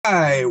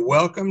Hi,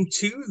 welcome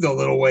to the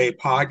Little Way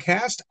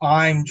podcast.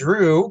 I'm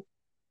Drew,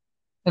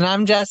 And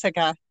I'm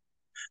Jessica.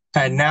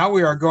 and now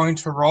we are going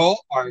to roll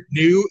our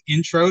new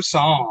intro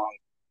song.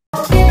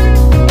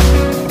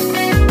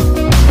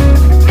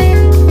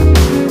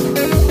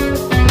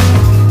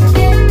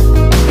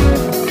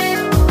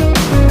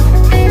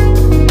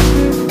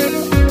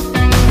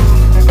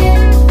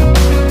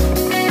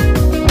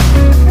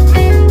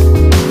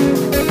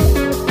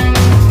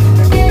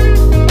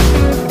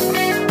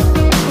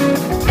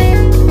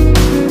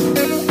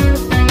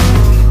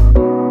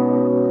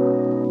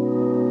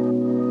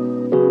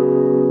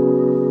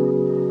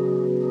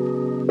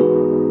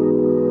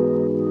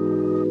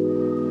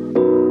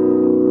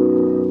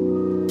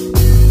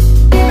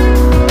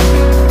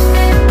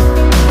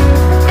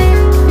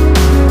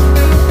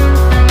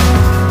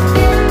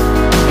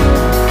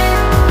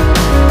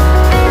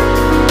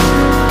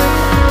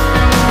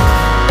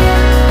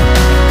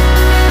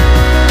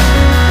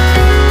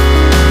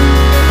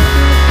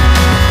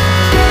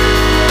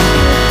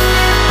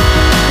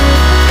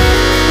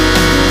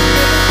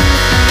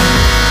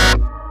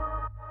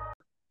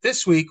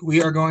 This week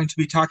we are going to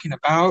be talking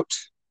about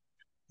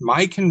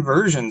my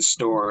conversion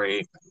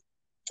story.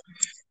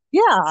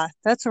 Yeah,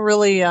 that's a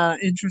really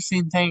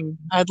interesting thing.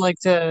 I'd like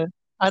to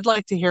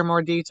hear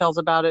more details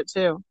about it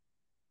too.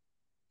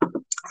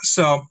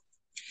 So,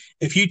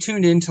 if you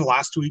tuned into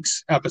last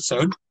week's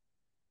episode,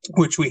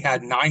 which we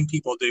had 9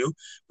 people do,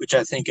 which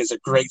I think is a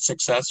great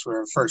success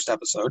for a first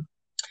episode.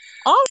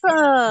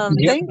 Awesome.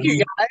 Yep. Thank you,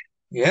 guys.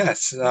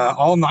 Yes,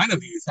 all 9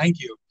 of you. Thank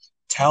you.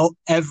 Tell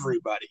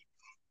everybody.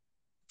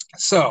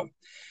 So,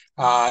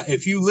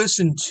 if you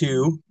listened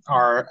to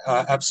our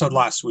episode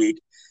last week,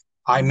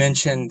 I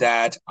mentioned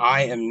that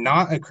I am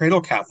not a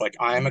cradle Catholic.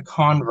 I am a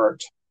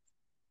convert.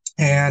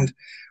 And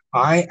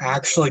I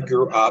actually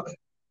grew up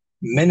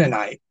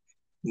Mennonite.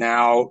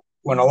 Now,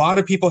 when a lot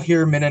of people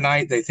hear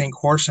Mennonite, they think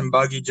horse and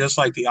buggy, just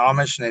like the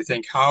Amish, and they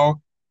think,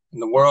 how in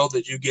the world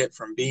did you get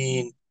from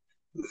being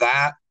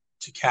that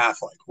to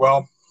Catholic?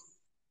 Well,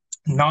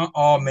 not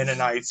all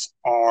Mennonites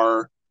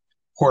are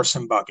horse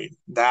and buggy.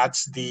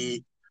 That's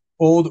the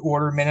old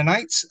order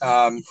Mennonites.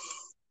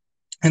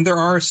 And there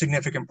are a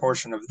significant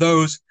portion of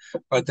those,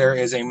 but there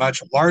is a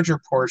much larger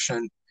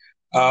portion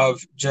of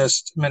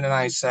just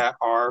Mennonites that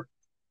are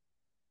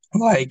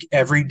like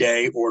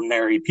everyday,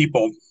 ordinary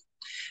people.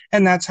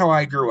 And that's how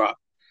I grew up.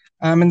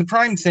 And the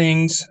prime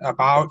things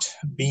about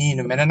being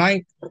a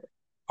Mennonite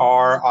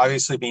are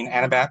obviously being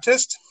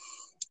Anabaptist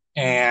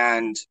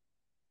and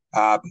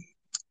uh,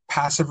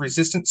 passive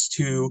resistance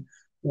to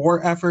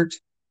war effort.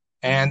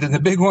 And then the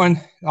big one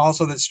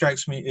also that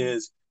strikes me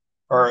is,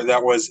 or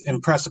that was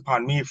impressed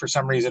upon me for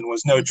some reason,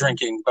 was no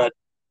drinking. But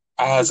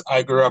as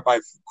I grew up, I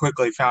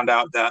quickly found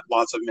out that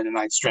lots of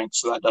Mennonites drink,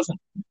 so that doesn't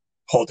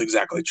hold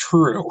exactly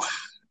true.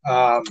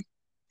 Um,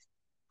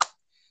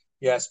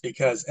 yes,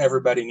 because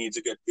everybody needs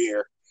a good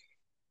beer.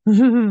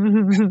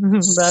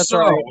 That's So,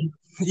 right.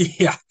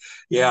 yeah,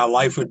 yeah,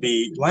 life would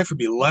be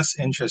less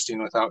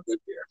interesting without good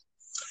beer.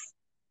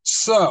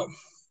 So,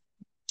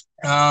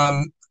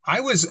 I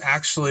was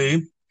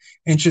actually,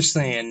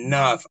 interestingly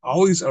enough,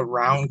 always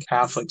around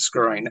Catholics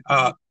growing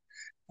up.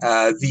 The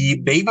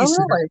Oh, babysitter,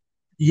 really?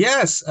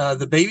 yes,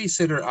 the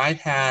babysitter I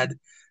had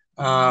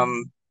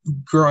um,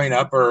 growing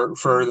up, or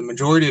for the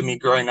majority of me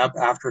growing up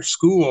after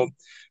school,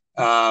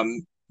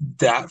 um,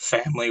 that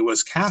family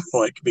was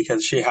Catholic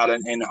because she had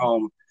an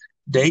in-home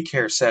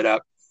daycare set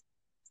up.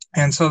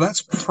 And so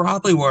that's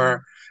probably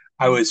where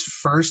I was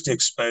first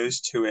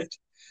exposed to it.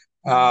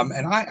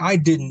 And I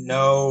didn't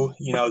know,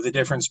 the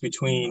difference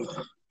between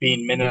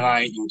being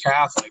Mennonite and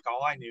Catholic.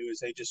 All I knew is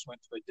they just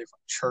went to a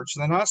different church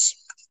than us.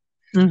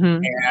 Hmm.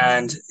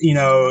 And,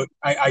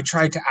 I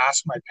tried to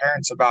ask my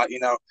parents about,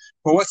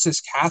 well, what's this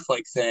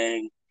Catholic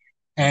thing?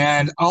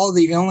 And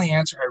the only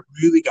answer I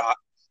really got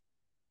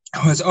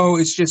was, oh,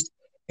 it's just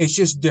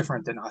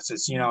different than us.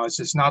 It's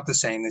just not the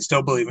same. They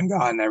still believe in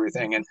God and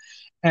everything.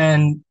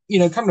 And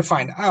come to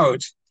find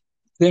out,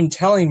 them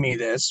telling me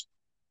this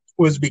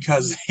was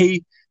because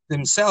they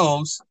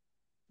themselves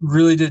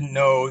really didn't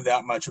know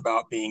that much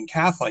about being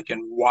Catholic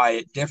and why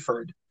it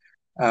differed.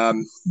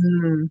 Um,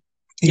 Mm.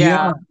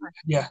 yeah, Yeah.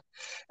 yeah,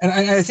 and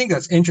I think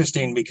that's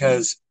interesting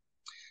because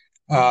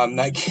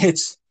that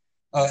gets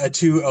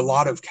to a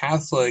lot of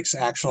Catholics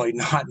actually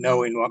not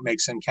knowing what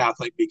makes them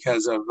Catholic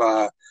because of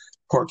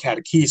poor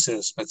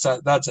catechesis, but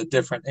that's a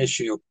different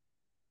issue.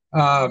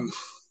 Um,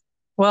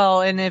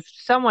 Well, and if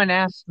someone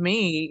asked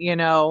me,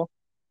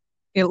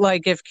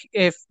 like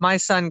if my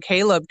son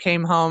Caleb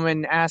came home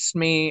and asked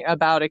me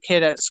about a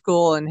kid at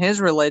school and his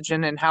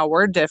religion and how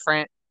we're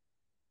different,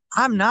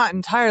 I'm not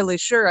entirely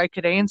sure I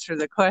could answer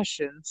the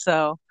question.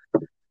 So,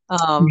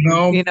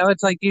 no,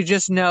 it's like you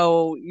just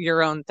know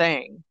your own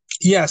thing.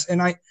 yes,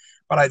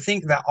 but I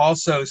think that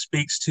also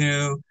speaks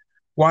to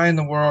why in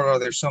the world are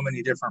there so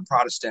many different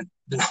Protestant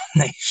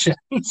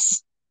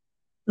denominations?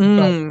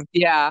 But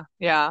Yeah,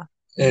 yeah.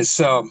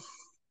 so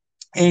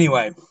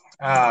anyway,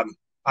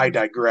 I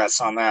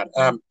digress on that.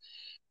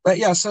 But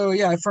yeah, so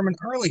yeah, from an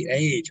early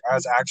age, I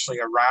was actually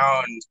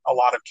around a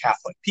lot of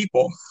Catholic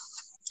people.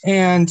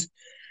 And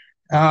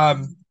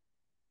um,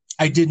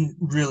 I didn't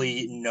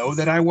really know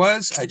that I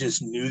was. I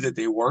just knew that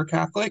they were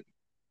Catholic.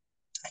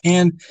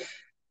 And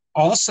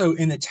also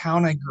in the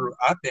town I grew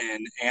up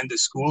in and the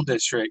school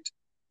district,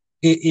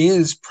 it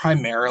is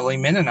primarily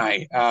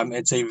Mennonite.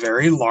 It's a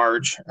very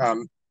large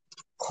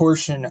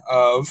portion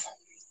of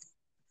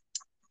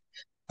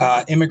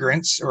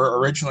immigrants or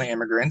originally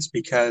immigrants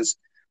because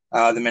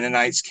the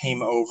Mennonites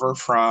came over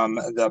from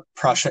the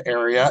Prussia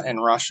area in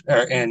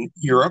Russia in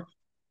Europe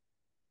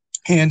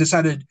and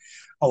decided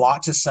a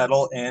lot to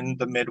settle in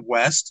the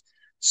Midwest.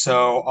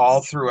 So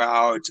all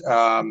throughout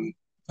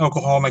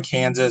Oklahoma,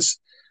 Kansas,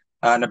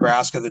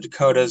 Nebraska, the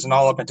Dakotas, and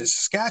all up into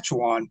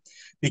Saskatchewan,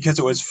 because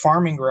it was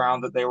farming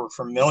ground that they were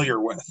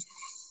familiar with.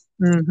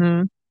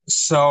 Mm-hmm.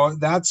 So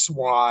that's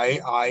why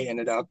I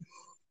ended up,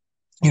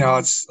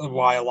 it's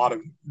why a lot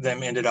of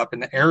them ended up in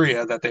the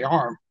area that they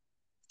are.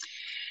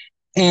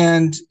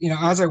 And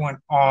as I went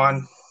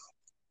on,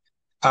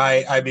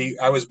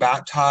 I was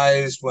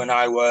baptized when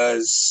I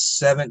was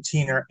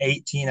 17 or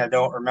 18. I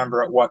don't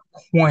remember at what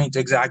point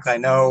exactly. I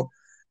know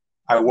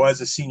I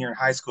was a senior in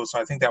high school, so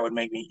I think that would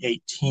make me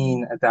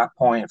 18 at that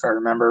point, if I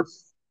remember.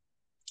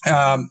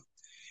 Um,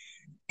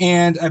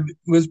 and I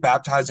was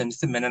baptized into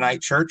the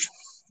Mennonite church,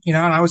 and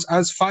I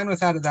was fine with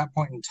that at that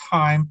point in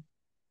time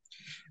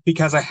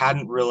because I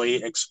hadn't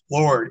really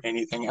explored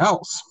anything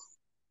else.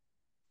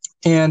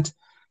 And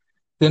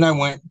then I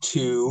went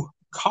to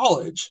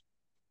college,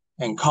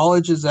 and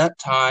college is that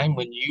time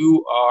when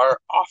you are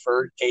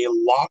offered a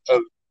lot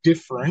of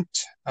different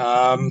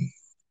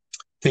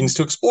things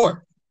to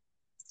explore.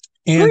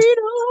 And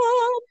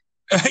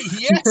Freedom.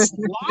 yes,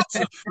 lots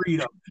of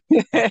freedom,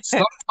 and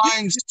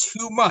sometimes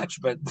too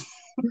much. But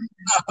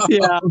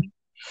Yeah.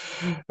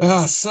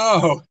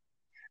 so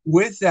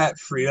with that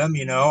freedom,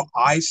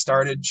 I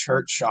started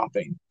church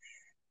shopping.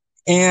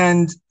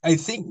 And I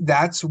think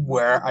that's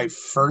where I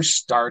first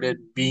started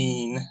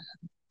being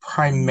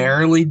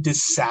primarily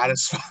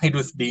dissatisfied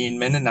with being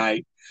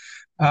Mennonite.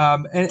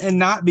 And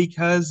not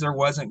because there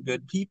wasn't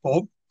good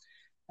people,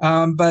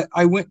 but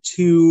I went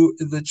to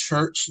the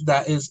church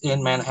that is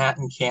in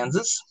Manhattan,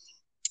 Kansas,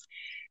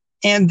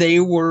 and they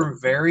were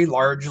very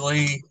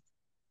largely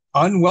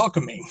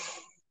unwelcoming.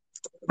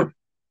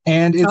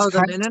 And it's Oh, the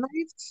kind of,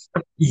 Mennonites?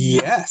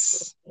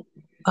 yes. Yeah.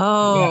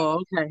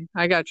 Oh, okay.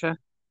 I gotcha.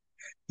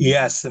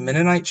 Yes, the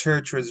Mennonite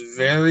church was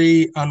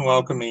very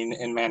unwelcoming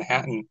in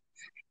Manhattan.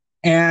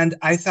 And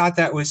I thought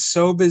that was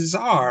so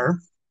bizarre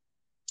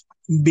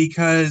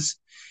because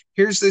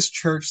here's this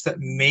church that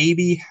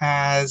maybe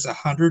has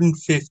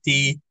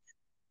 150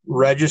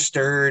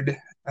 registered,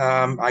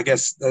 I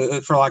guess,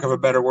 for lack of a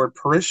better word,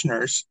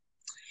 parishioners.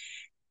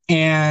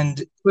 And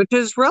Which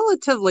is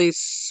relatively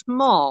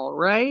small,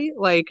 right?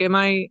 Like, am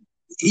I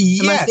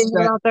yes,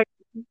 thinking about that?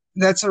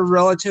 that's a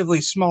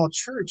relatively small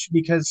church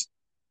because,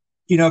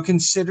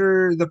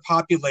 consider the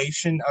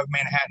population of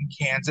Manhattan,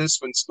 Kansas,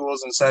 when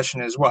school's in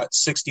session is what,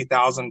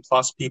 60,000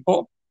 plus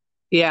people?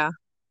 Yeah.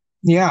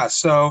 Yeah,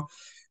 so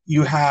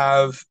you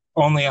have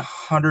only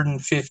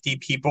 150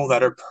 people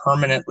that are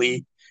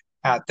permanently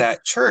at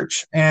that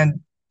church.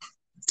 And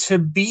to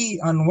be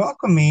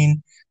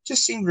unwelcoming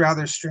just seemed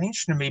rather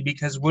strange to me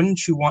because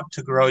wouldn't you want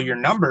to grow your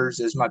numbers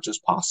as much as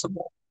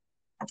possible,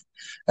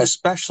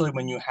 especially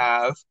when you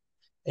have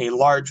a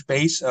large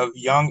base of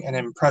young and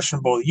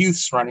impressionable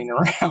youths running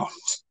around?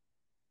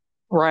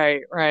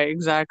 Right, right,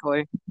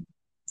 exactly.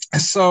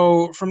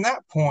 So from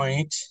that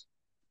point,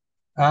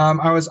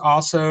 I was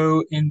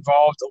also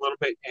involved a little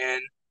bit in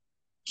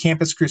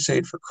Campus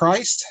Crusade for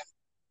Christ,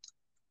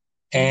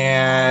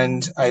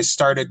 and I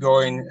started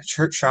going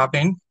church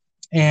shopping.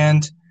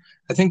 And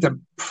I think the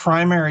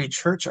primary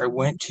church I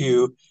went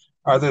to,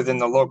 other than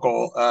the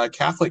local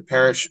Catholic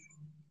parish,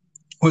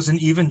 was an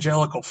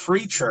evangelical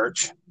free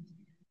church.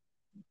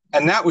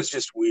 And that was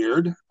just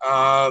weird.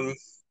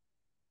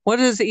 What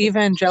does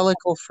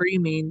evangelical free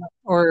mean?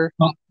 Or,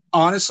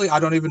 Honestly, I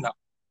don't even know.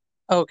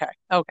 okay,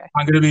 okay.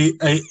 I'm going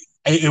to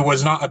it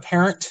was not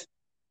apparent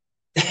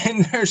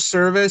in their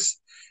service,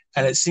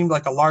 and it seemed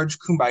like a large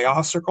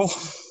kumbaya circle.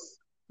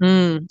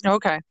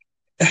 Okay.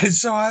 And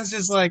so I was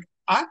just like,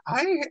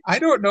 I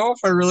don't know if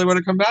I really want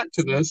to come back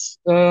to this.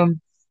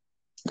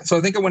 So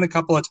I think I went a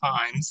couple of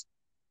times,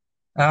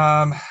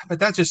 but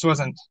that just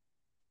wasn't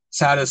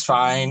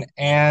satisfying.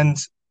 And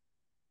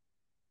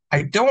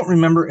I don't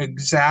remember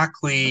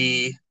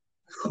exactly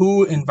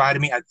who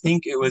invited me. I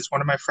think it was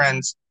one of my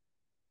friends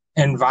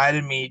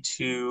invited me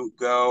to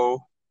go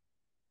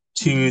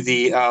to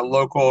the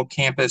local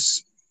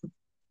campus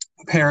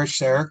parish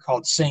there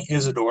called St.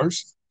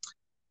 Isidore's.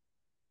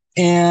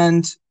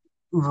 And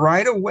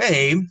right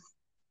away,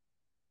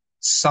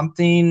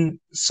 something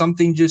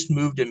just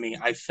moved in me.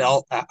 I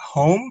felt at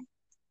home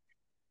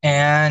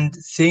and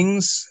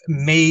things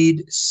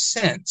made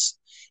sense.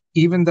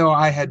 Even though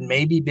I had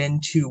maybe been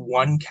to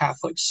one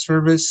Catholic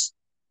service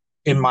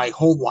in my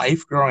whole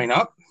life growing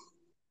up,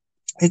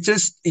 it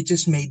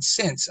just made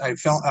sense. I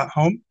felt at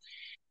home,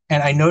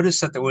 and I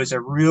noticed that there was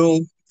a real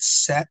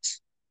set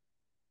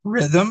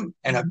rhythm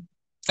and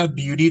a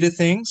beauty to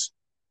things.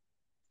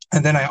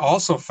 And then I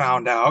also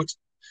found out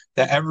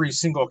that every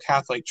single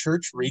Catholic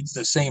church reads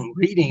the same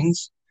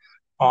readings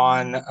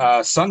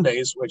on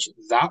Sundays, which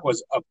that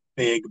was a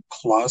big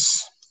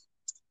plus.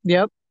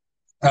 Yep.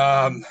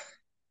 Um,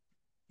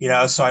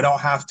 so I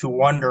don't have to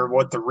wonder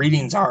what the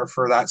readings are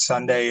for that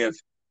Sunday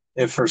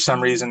if for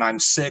some reason I'm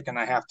sick and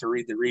I have to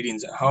read the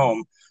readings at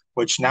home,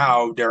 which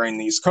now during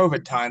these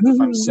COVID times, if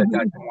I'm sick, I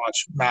can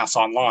watch Mass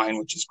online,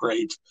 which is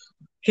great.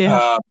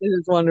 Yeah, it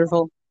is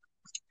wonderful.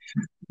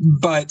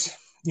 But,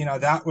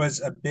 that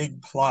was a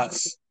big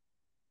plus.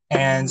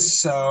 And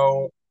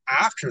so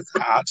after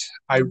that,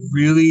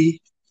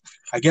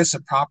 I guess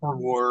a proper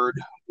word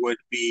would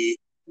be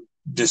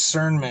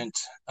discernment,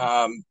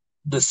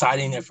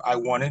 deciding if I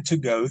wanted to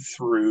go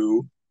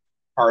through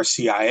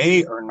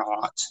RCIA or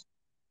not.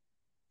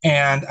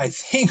 And I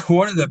think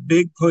one of the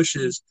big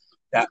pushes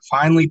that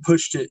finally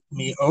pushed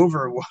me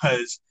over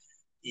was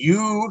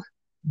you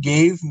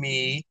gave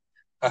me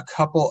a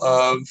couple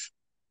of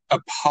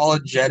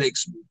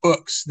apologetics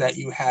books that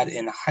you had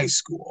in high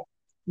school.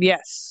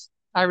 Yes,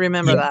 I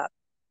remember that.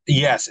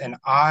 Yes, and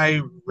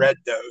I read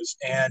those,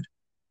 and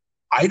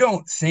I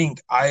don't think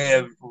I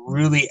have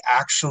really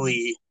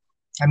actually,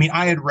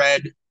 I had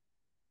read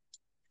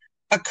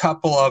a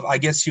couple of, I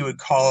guess you would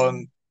call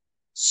them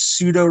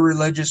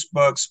pseudo-religious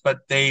books, but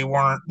they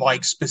weren't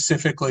like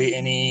specifically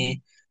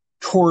any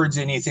towards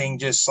anything,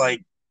 just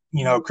like,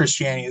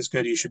 Christianity is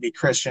good, you should be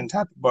Christian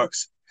type of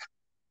books.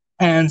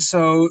 And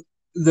so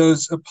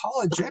those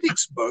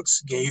apologetics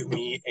books gave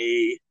me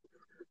a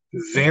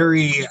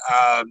very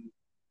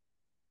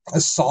a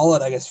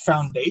solid, I guess,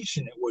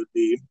 foundation it would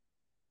be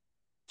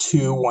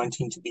to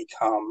wanting to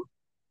become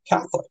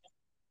Catholic.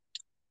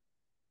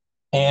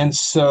 And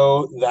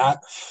so that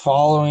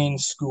following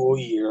school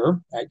year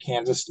at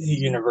Kansas State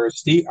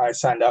University, I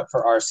signed up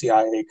for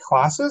RCIA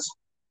classes.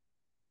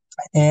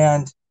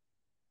 And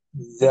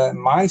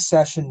my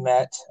session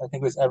met, I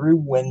think it was every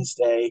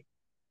Wednesday.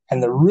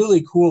 And the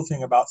really cool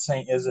thing about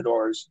St.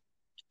 Isidore's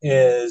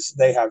is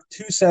they have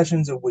 2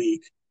 sessions a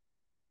week,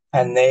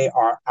 and they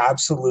are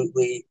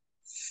absolutely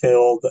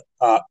filled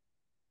up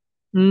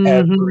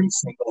every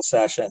single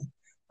session.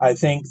 I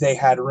think they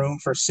had room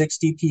for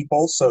 60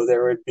 people, so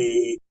there would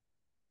be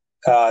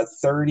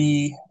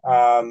 30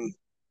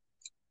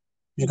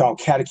 you call them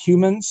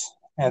catechumens,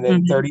 and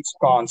then 30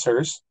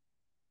 sponsors,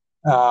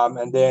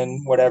 and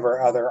then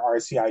whatever other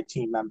RCI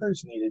team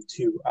members needed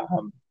to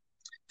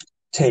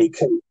take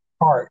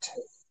part.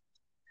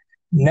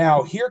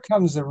 Now, here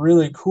comes the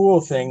really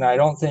cool thing that I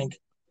don't think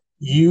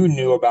you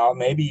knew about.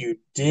 Maybe you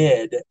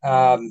did.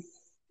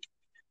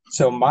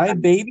 So my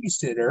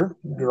babysitter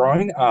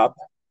growing up,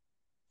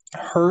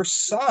 her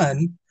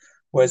son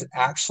was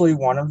actually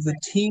one of the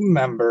team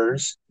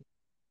members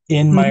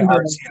in my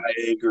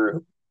RCIA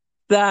group.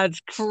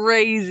 That's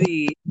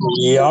crazy.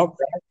 Yep.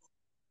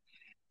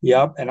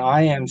 Yep. And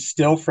I am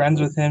still friends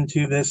with him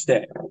to this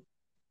day.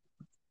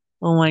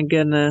 Oh my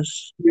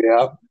goodness.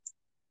 Yep.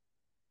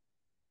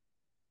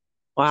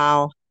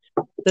 Wow.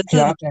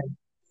 Yep.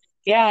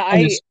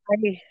 Yeah,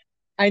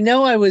 I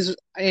know I was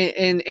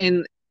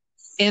in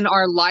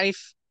our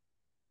life,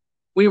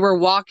 we were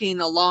walking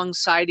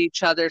alongside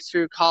each other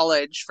through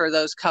college for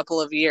those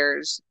couple of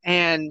years,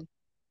 and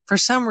for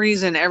some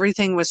reason my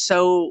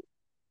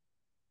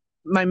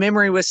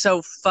memory was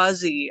so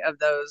fuzzy of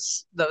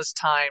those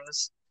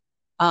times.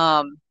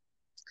 How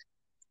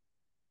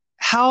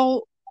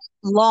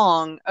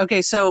long?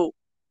 Okay, so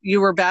you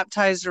were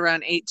baptized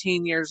around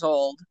 18 years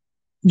old.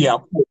 Yeah.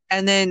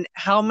 And then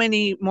how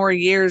many more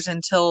years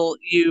until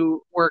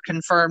you were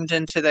confirmed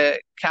into the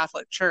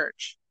Catholic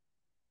Church?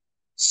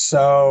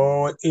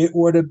 So it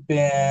would have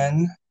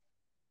been,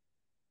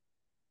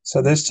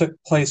 so this took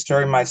place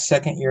during my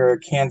second year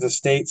at Kansas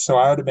State. So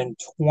I would have been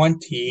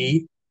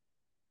 20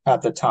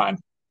 at the time.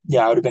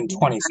 Yeah, I would have been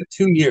 20. So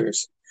 2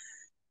 years.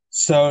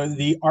 So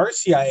the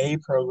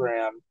RCIA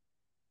program,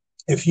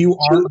 if you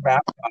aren't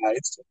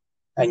baptized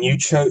and you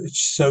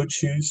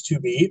choose to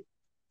be,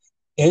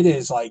 it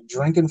is like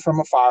drinking from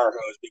a fire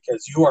hose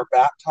because you are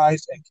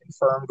baptized and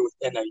confirmed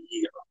within a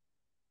year.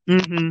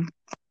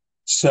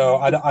 So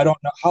I don't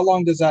know, how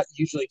long does that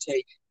usually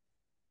take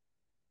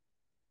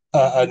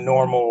a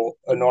normal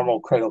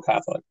cradle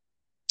Catholic?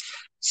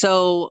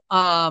 So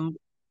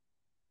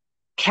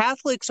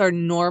Catholics are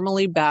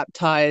normally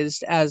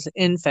baptized as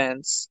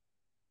infants,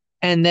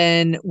 and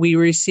then we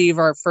receive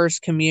our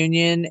first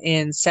communion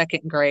in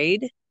second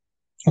grade.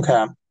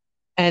 Okay.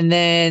 And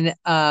then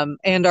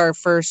and our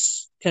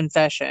first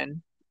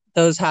confession.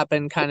 Those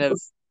happen kind of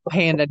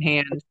hand in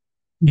hand.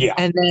 Yeah.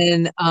 And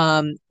then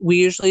we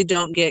usually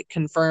don't get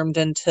confirmed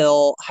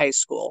until high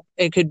school.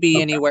 It could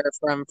be anywhere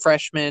from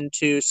freshman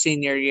to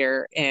senior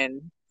year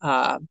in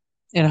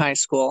high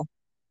school.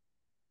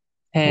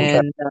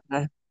 And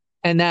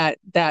and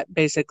that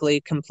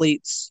basically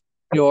completes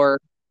your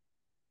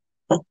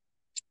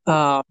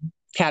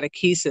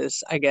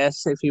catechesis, I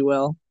guess, if you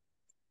will.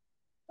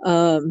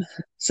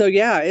 So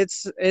yeah,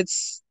 it's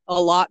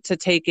a lot to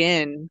take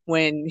in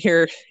when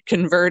you're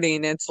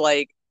converting. It's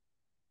like,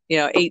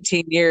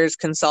 18 years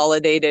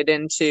consolidated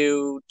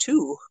into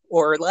 2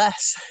 or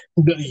less.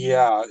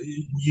 Yeah,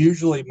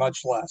 usually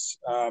much less.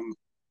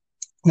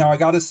 Now, I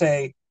got to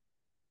say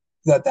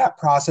that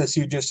process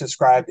you just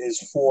described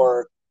is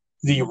for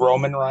the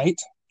Roman Rite.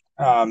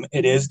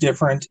 It is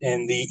different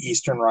in the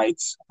Eastern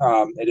rites.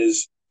 It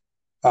is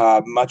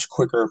much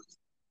quicker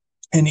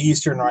in the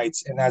Eastern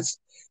rites, and that's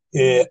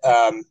it.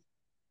 I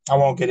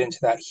won't get into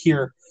that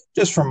here.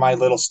 Just from my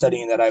little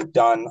studying that I've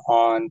done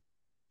on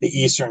the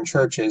Eastern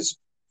churches,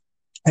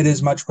 it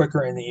is much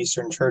quicker in the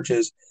Eastern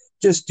churches,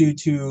 just due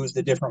to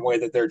the different way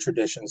that their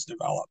traditions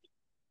developed.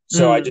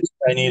 So Mm,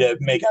 I need to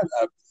make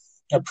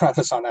a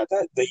preface on that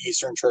the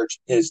Eastern Church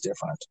is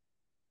different.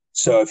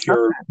 So okay.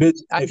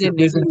 I if you're didn't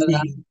even know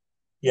that. Byzantine,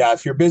 yeah,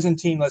 if you're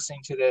Byzantine listening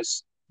to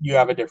this, you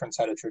have a different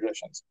set of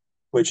traditions,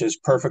 which is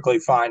perfectly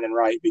fine and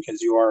right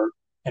because you are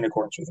in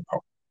accordance with the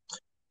Pope.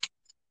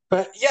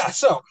 But yeah,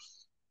 so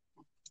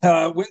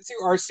went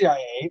through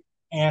RCIA,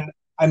 and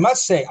I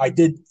must say I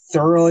did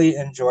thoroughly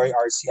enjoy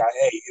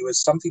RCIA. It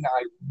was something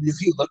I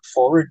really looked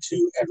forward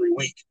to every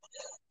week.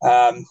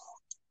 Um,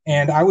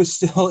 and I was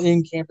still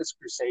in Campus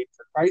Crusade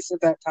for Christ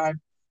at that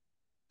time,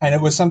 and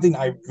it was something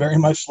I very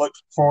much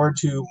looked forward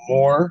to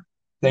more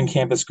than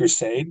Campus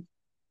Crusade.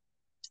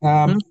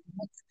 Um,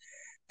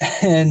 Mm,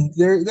 and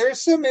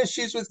there's some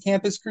issues with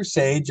Campus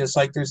Crusade, just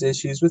like there's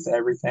issues with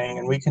everything,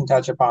 and we can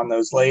touch upon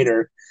those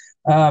later.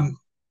 Um,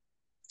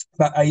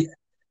 but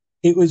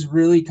it was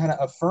really kind of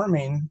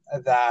affirming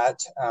that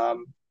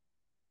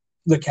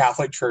the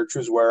Catholic Church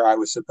was where I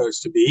was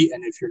supposed to be.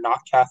 And if you're not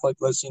Catholic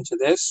listening to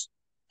this,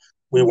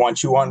 we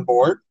want you on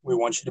board. We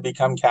want you to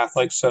become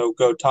Catholic. So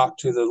go talk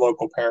to the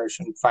local parish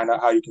and find out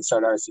how you can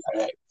start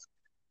RCIA.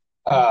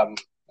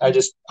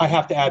 I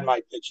have to add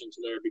my pitch into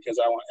there because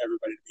I want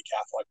everybody to be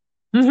Catholic.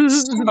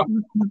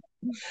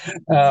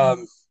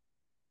 Um,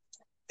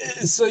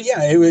 so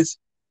yeah, it was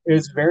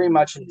very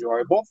much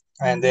enjoyable.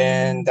 And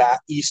then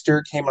that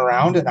Easter came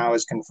around and I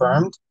was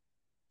confirmed.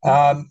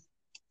 Um,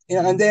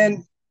 and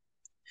then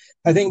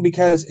I think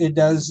because it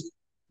does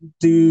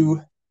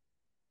do,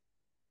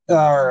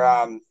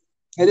 or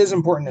it is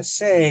important to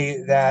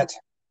say that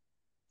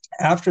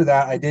after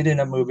that, I did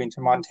end up moving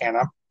to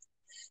Montana.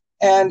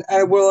 And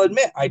I will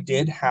admit, I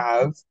did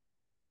have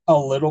a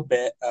little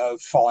bit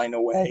of falling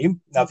away,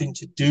 nothing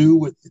to do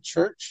with the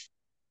church.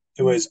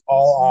 It was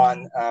all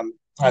on,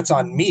 that's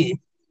on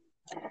me.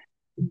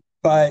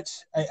 But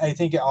I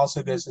think it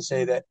also goes to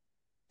say that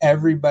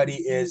everybody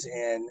is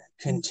in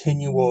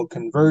continual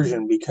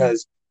conversion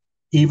because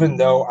even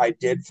though I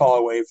did fall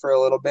away for a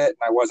little bit and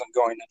I wasn't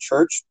going to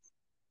church,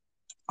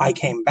 I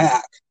came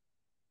back.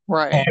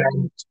 right.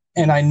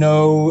 And I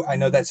know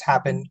that's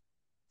happened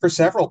for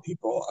several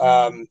people.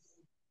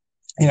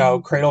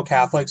 Cradle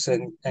Catholics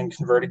and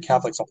converted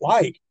Catholics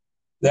alike,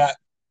 that,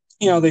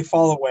 they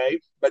fall away,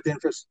 but then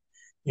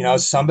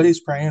somebody's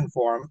praying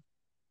for them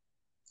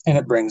and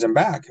it brings them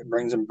back. It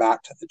brings them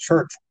back to the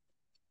church.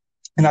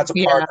 And that's a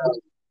part Yeah.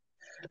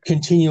 of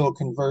continual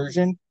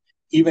conversion.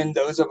 Even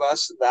those of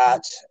us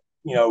that,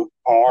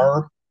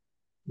 are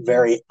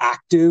very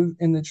active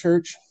in the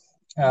church,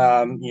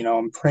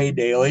 and pray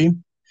daily,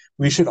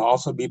 we should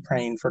also be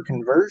praying for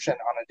conversion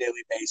on a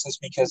daily basis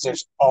because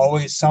there's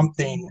always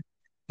something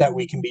that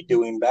we can be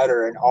doing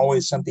better and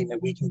always something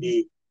that we can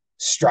be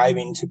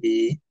striving to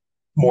be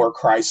more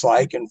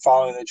Christ-like and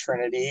following the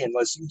Trinity and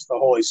listening to the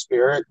Holy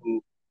Spirit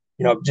and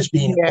just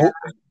being Yeah. open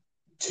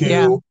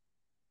Yeah. to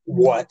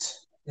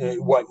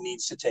what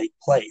needs to take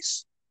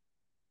place.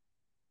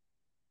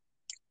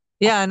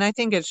 Yeah, and I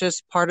think it's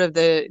just part of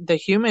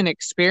the human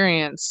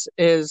experience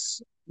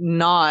is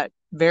not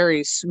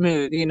very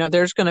smooth.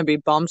 There's going to be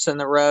bumps in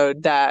the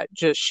road that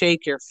just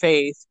shake your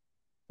faith,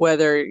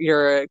 whether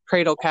you're a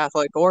cradle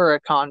Catholic or a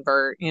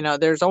convert.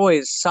 There's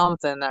always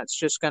something that's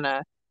just going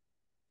to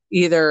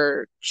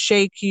either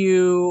shake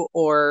you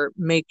or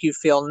make you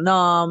feel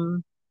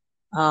numb.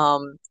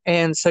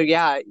 And so,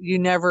 yeah, you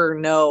never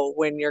know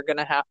when you're going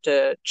to have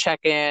to check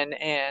in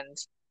and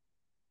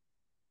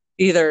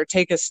either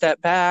take a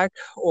step back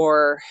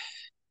or,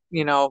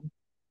 you know,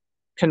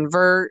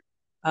 convert,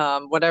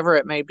 whatever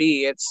it may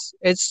be.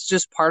 It's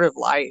just part of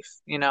life.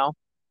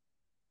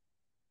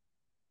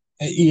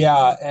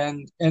 Yeah,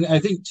 and I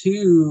think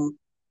too,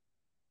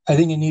 I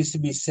think it needs to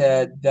be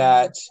said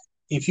that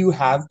if you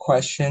have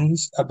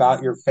questions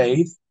about your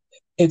faith,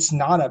 it's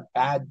not a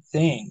bad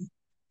thing.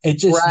 It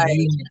just Right,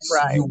 means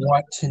right. you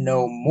want to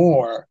know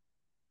more.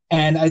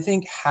 And I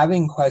think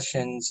having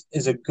questions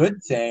is a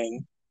good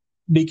thing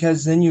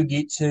because then you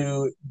get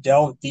to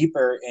delve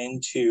deeper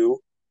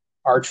into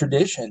our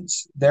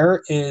traditions.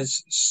 There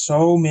is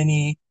so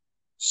many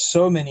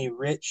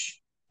rich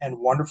and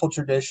wonderful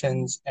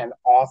traditions and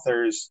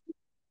authors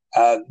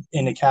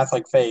in the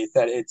Catholic faith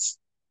that it's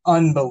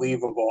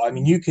unbelievable. I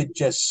mean, you could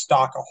just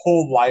stock a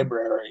whole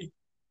library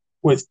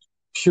with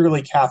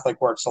purely Catholic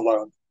works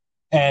alone.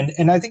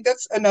 And I think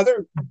that's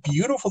another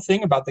beautiful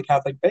thing about the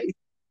Catholic faith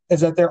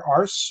is that there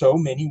are so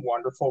many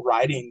wonderful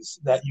writings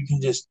that you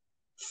can just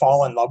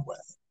fall in love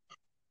with.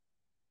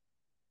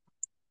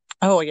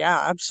 Oh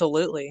yeah,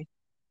 absolutely.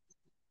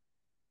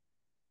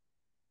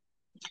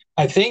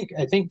 I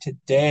think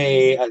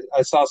today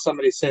I saw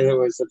somebody say it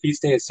was the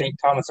feast day of St.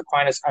 Thomas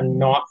Aquinas. I'm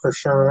not for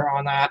sure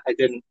on that. I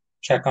didn't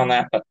check on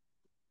that, but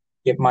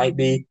it might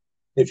be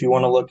if you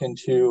want to look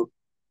into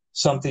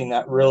something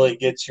that really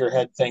gets your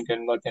head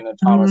thinking. Looking at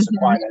Thomas Hmm.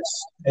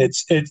 Aquinas,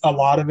 it's a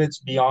lot of it's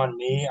beyond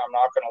me. I'm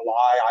not going to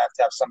lie. I have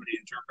to have somebody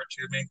interpret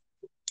to me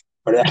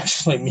what it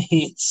actually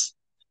means.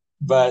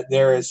 But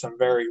there is some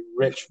very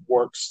rich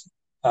works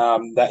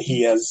that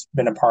he has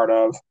been a part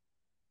of.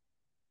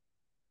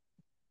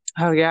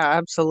 Oh yeah,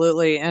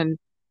 absolutely. And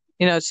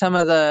some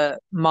of the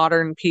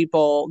modern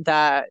people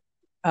that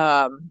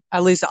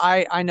at least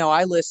I know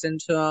I listen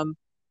to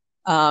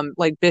them,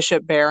 like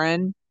Bishop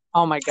Barron.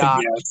 Oh my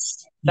gosh,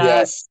 Yes,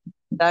 that yes,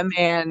 that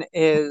man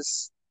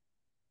is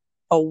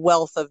a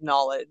wealth of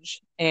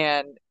knowledge.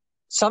 And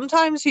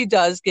sometimes he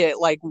does get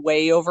like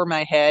way over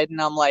my head,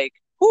 and I'm like,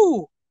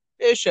 "Whoo,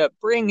 Bishop,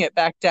 bring it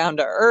back down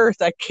to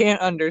earth. I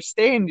can't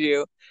understand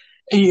you."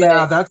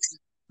 yeah. But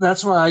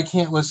That's why I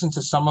can't listen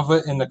to some of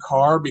it in the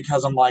car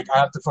because I'm like I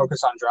have to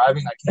focus on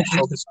driving. I can't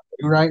focus on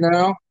you right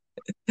now.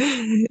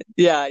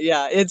 yeah,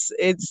 yeah,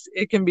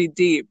 it can be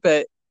deep,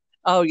 but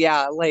oh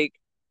yeah, like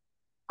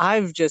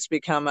I've just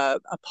become a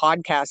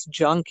podcast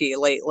junkie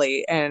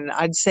lately, and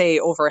I'd say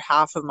over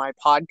half of my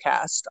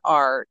podcasts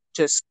are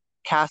just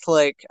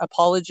Catholic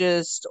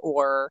apologists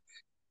or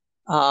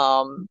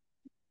um,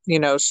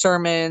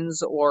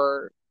 sermons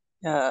or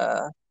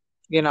uh,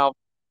 you know,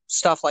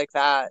 stuff like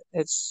that.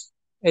 It's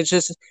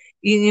just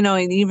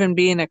and even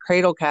being a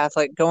cradle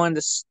Catholic, going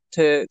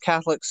to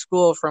Catholic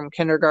school from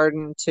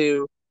kindergarten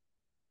to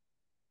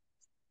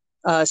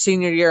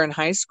senior year in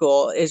high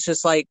school, is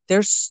just like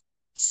there's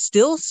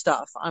still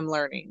stuff I'm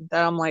learning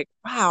that I'm like,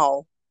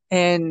 wow.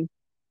 And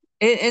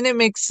it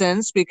makes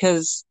sense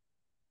because,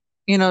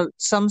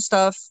 some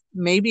stuff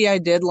maybe I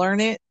did learn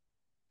it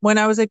when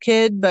I was a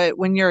kid, but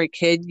when you're a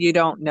kid, you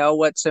don't know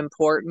what's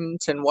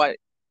important and what,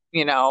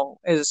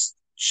 is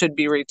should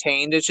be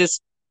retained. It's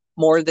just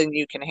more than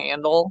you can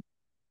handle.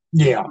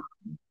 Yeah,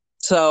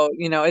 So,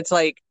 it's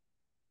like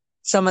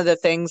some of the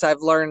things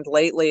I've learned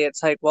lately,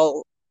 it's like,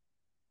 well,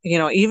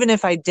 even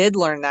if I did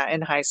learn that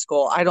in high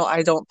school, I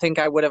don't think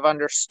I would have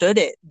understood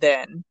it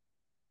then.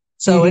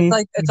 So it's hmm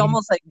like it's hmm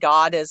almost like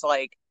God is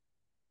like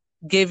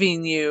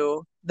giving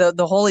you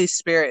the Holy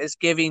Spirit is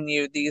giving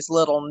you these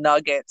little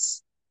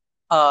nuggets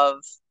of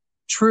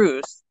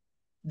truth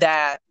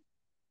that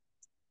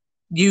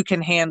you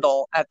can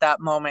handle at that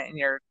moment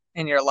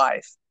in your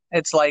life.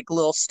 It's like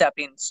little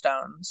stepping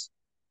stones.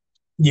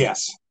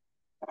 yes,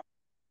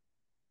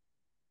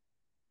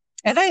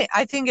 And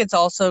I think it's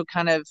also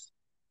kind of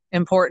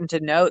important to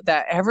note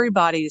that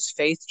everybody's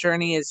faith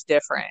journey is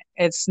different.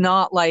 It's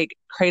not like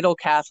cradle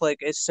Catholic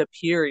is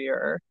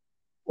superior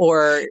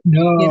or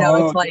no,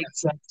 it's oh like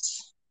yes,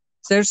 that's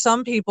there's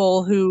some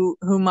people who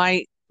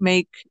might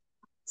make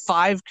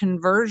five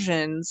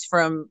conversions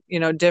from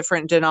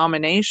different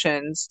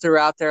denominations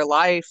throughout their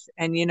life,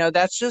 and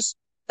that's just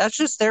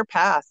their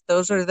path.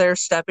 Those are their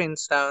stepping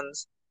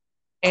stones,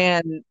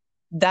 and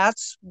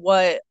that's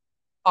what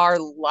our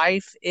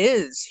life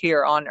is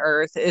here on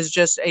earth, is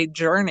just a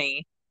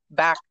journey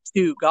back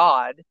to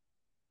God.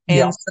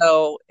 yeah, And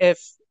so if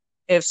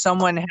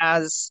someone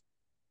has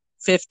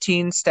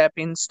 15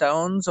 stepping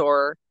stones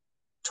or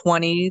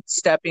 20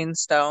 stepping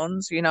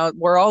stones,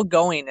 we're all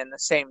going in the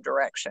same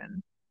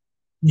direction.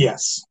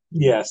 yes,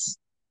 yes.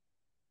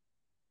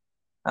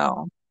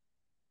 Oh,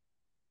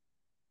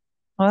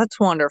 well, that's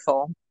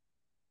wonderful.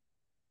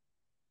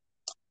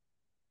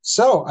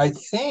 So I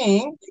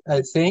think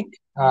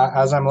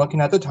as I'm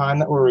looking at the time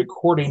that we're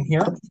recording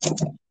here,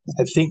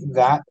 I think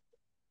that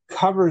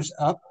covers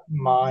up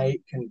my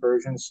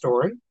conversion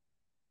story.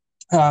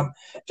 Um,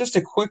 just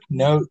a quick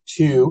note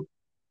too.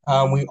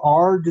 We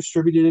are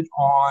distributed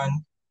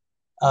on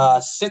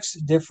six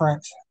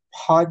different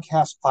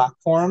podcast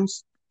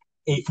platforms.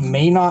 It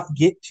may not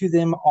get to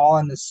them all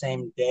in the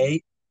same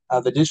day.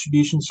 The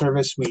distribution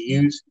service we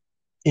use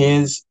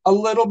is a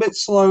little bit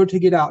slow to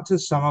get out to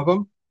some of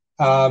them,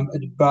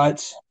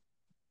 but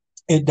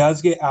it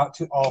does get out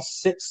to all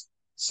six.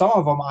 Some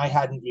of them I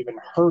hadn't even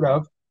heard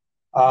of,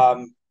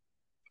 um,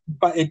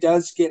 but it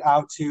does get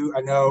out to,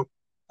 I know,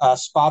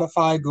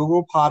 Spotify,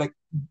 Google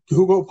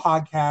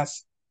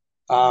Podcasts,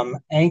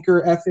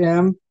 Anchor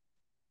FM,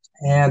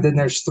 and then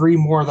there's three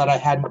more that I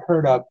hadn't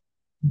heard of.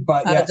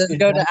 But yes, Does it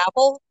go to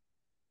Apple?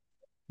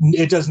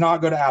 it does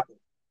not go to Apple.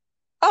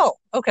 Oh,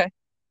 okay.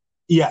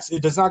 Yes,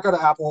 it does not go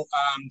to Apple.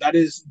 That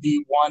is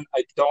the one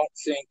I don't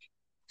think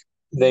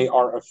they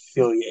are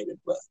affiliated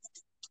with,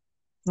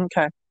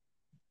 Okay.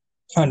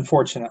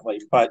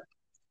 unfortunately. But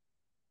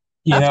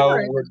you That's all know,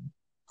 right.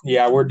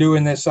 we're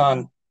doing this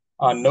on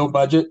no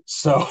budget,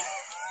 so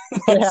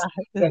Yeah.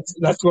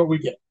 that's what we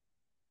get.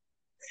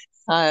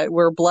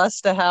 We're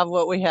blessed to have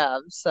what we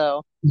have.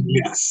 So,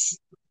 Yes.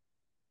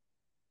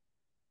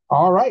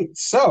 All right.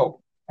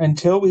 So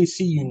until we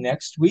see you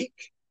next week,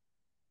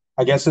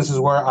 I guess this is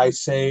where I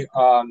say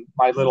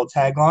my little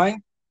tagline: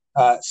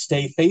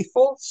 stay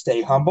faithful,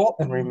 stay humble,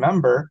 and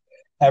remember,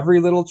 every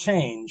little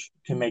change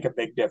can make a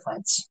big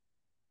difference.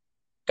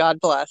 God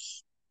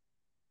bless.